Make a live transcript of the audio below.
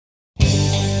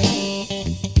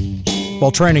While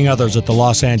training others at the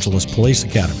Los Angeles Police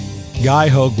Academy, Guy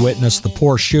Hogue witnessed the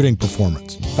poor shooting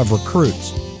performance of recruits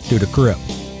due to grip.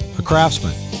 A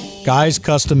craftsman, Guy's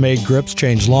custom-made grips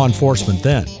changed law enforcement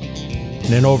then,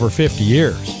 and in over 50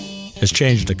 years, has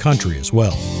changed the country as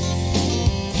well.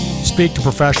 Speak to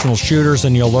professional shooters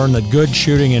and you'll learn that good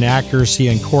shooting and accuracy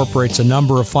incorporates a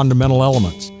number of fundamental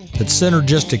elements that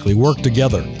synergistically work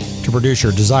together to produce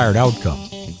your desired outcome.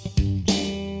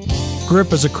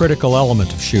 Grip is a critical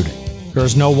element of shooting. There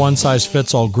is no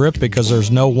one-size-fits-all grip because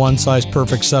there's no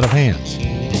one-size-perfect set of hands.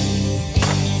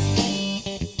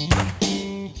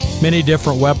 Many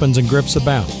different weapons and grips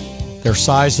abound. Their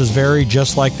sizes vary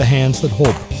just like the hands that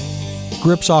hold them.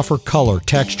 Grips offer color,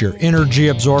 texture, energy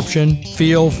absorption,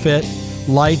 feel, fit,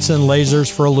 lights, and lasers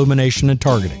for illumination and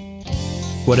targeting.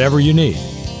 Whatever you need,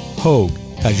 Hogue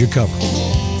has you covered.